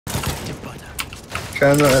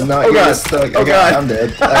Trying to not Oh get god. us stuck. Oh god. I'm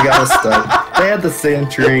dead. I got us stuck. They had the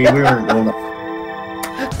sentry. We weren't going up.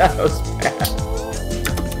 That was bad.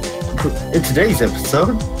 In today's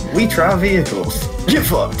episode, we try vehicles. Get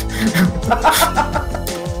fucked.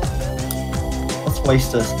 Let's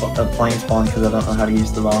waste a plane spawn because I don't know how to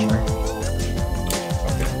use the bomber.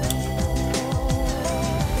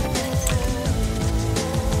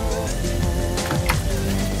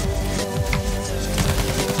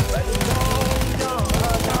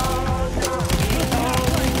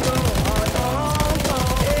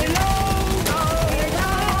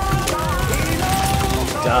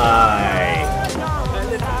 Die.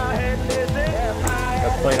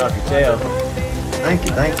 That's playing off your tail. Thank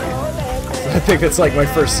you, thank you. I think that's like my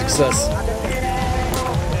first success.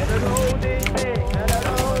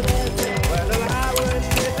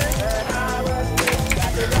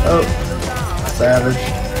 Oh, savage.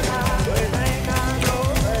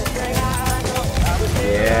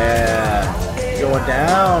 Yeah. Going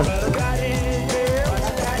down.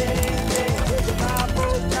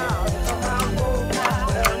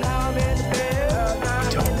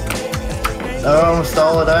 Oh,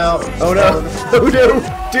 stall it out. Oh no! Oh no!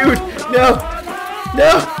 Dude! No!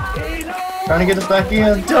 No! Trying to get us back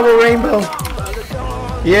in. Double rainbow!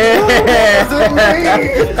 Yeah!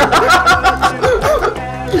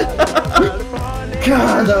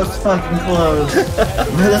 God, that was fucking close.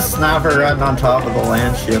 There's a sniper right on top of the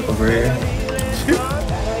land ship over here.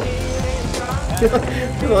 Look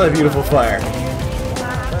at all that beautiful fire.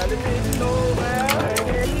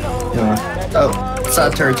 Yeah. Oh,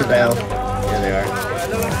 side turrets are down. Yeah, they are.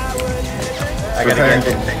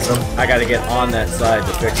 I gotta get on that side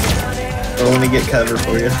to fix them. Oh, let me get cover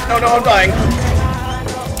for you. Oh no, I'm dying!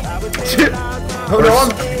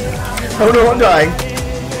 Oh no, I'm dying!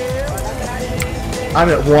 I'm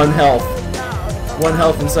at 1 health. 1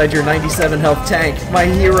 health inside your 97 health tank. My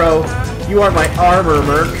hero! You are my armor,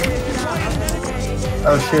 Merc.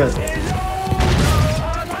 Oh shit.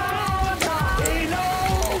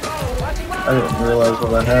 I didn't realize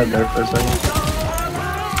what I had there for a second.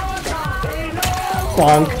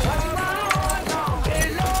 Bonk.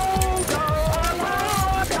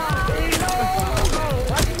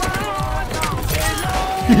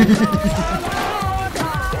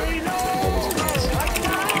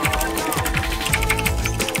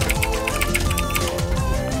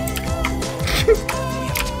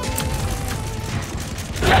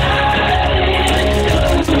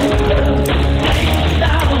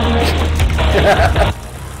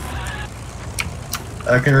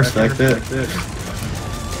 I can respect it.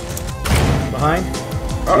 Behind?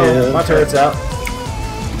 Uh-oh, Yeah. my turret's out.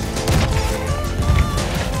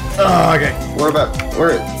 Oh, okay.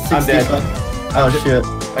 We're at 60 I'm dead. Oh shit.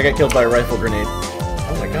 I got killed by a rifle grenade.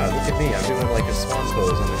 Oh my god, look at me. I'm doing like a spawn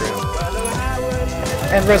pose on the ground.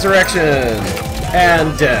 And resurrection!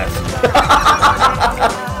 And death.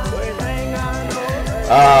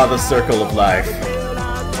 Ah, the circle of life.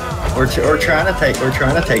 We're trying to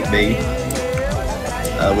take B.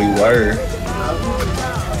 We were.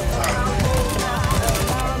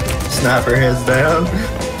 Sniper heads down.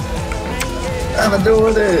 I'm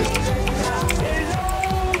doing it.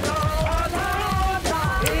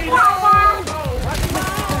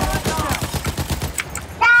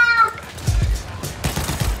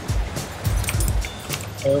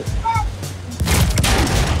 Oh.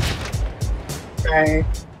 Okay.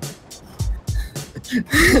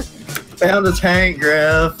 Found a tank,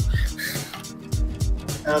 Griff.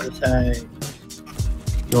 Found a tank.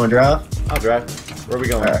 You wanna drive? I'll drive. Where are we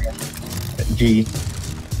going? Alright. G.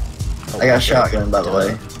 Oh, I got a shotgun, by the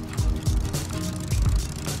way.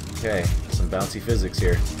 Okay, some bouncy physics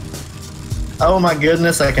here. Oh my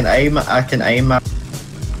goodness, I can aim my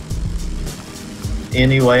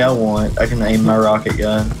any way I want. I can aim my rocket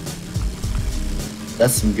gun.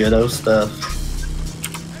 That's some good old stuff.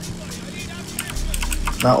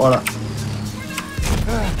 Not what I...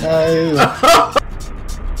 No.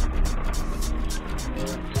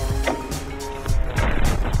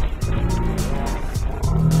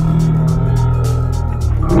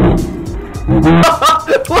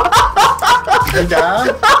 You die?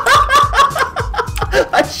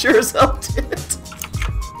 I sure as hell did.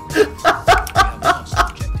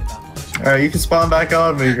 Alright, you can spawn back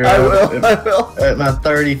on me, girl. I will. At my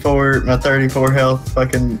 34 health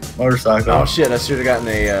fucking motorcycle. Oh shit, I should have gotten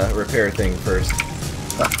a repair thing first.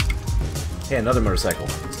 Hey, another motorcycle.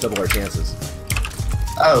 Let's double our chances.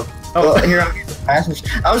 Oh. Well, here I'm getting the passenger.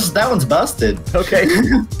 That one's busted. Okay.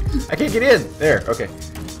 I can't get in. There, okay.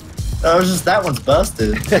 That one's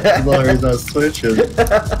busted. That's the only reason I was switching.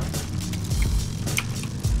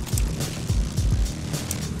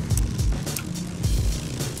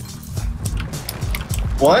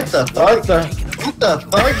 What the fuck? What the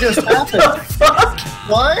fuck just happened? Fuck!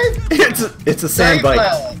 What? It's a sand bike.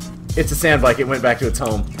 It's a sand bike. It went back to its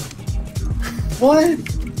home. What?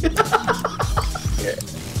 Yeah,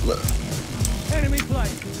 look. Enemy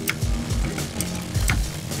plane.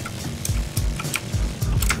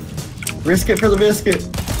 Risk it for the biscuit.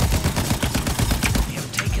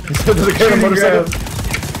 To the kind of motorcycle.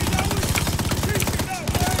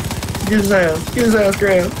 Get his ass. Get his ass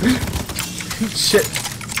grabbed. Shit.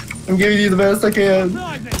 I'm giving you the best I can.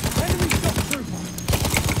 Enemy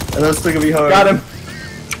stormtrooper. And that's still gonna be hard. Got him.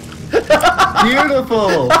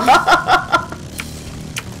 Beautiful.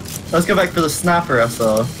 Let's go back for the sniper I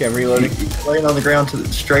saw. Okay, I'm reloading. He's laying on the ground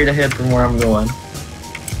straight ahead from where I'm going.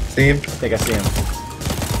 See him? I think I see him.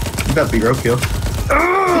 You about to be roadkill.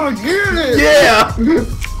 Oh, get it! Yeah!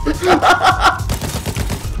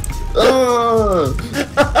 Oh!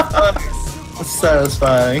 That's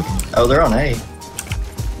satisfying. Oh, they're on A.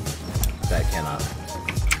 That cannot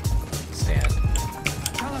stand.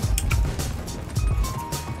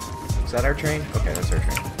 Is that our train? Okay, that's our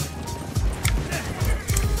train.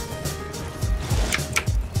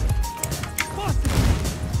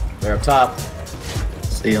 They're up top.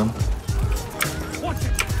 See him.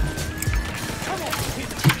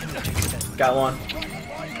 Got one.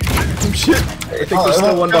 Oh, shit. I think Oh, there's it still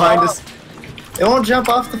won't one jump behind off. us. It won't jump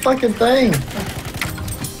off the fucking thing.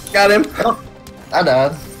 Got him. Oh, I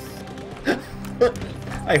died.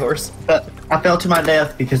 Hi, horse. But I fell to my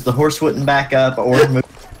death because the horse wouldn't back up or move.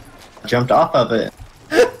 I jumped off of it.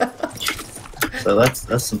 So that's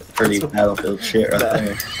some pretty battlefield shit right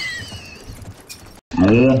there.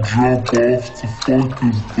 Don't jump off the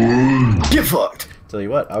fucking thing. Get fucked. Tell you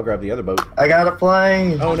what, I'll grab the other boat. I got a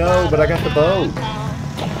plane. Oh no, but I got the boat.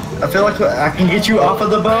 I feel like I can get you off of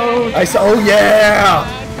the boat. I saw. Oh yeah.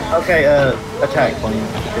 Okay, attack plane.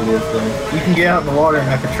 It is then. You can get out in the water and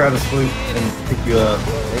I can try to swoop and pick you up.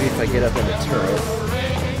 Maybe if I get up in the turret.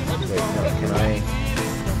 Wait, no, can I?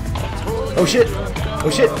 Oh shit! Oh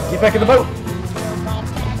shit! Get back in the boat.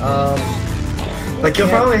 Like you'll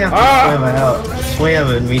probably have to swim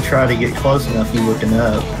and me try to get close enough. You looking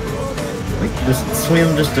up. Like just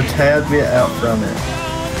swim just a tad bit out from it,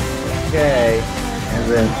 Okay. and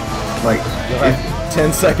then like You'll have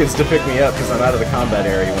 10 seconds to pick me up because I'm out of the combat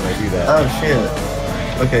area when I do that. oh shit.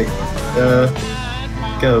 Okay,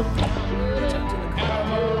 go.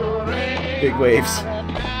 Big waves.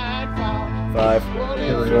 5,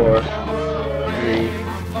 4, 3,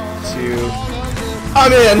 2.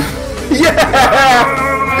 I'm in! Yeah!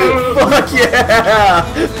 Fuck yeah!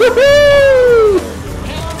 Woohoo!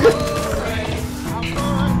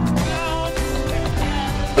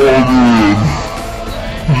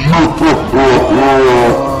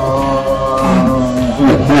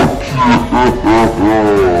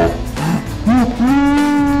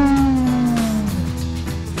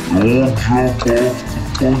 Don't jump off the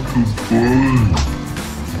fucking thing.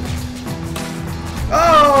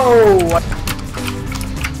 Oh!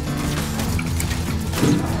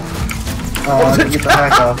 Get the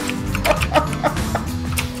heck off.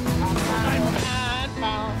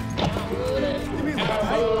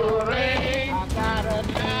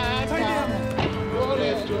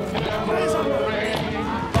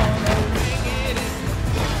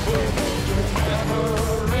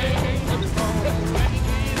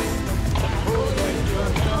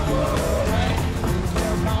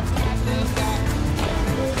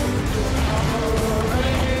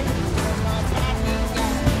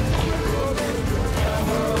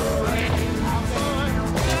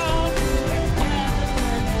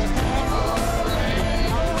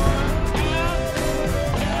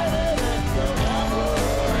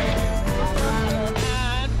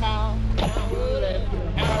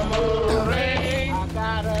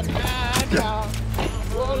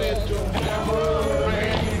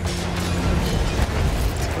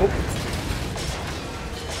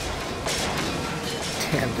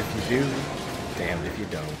 Damned if you do, damned if you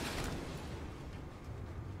don't.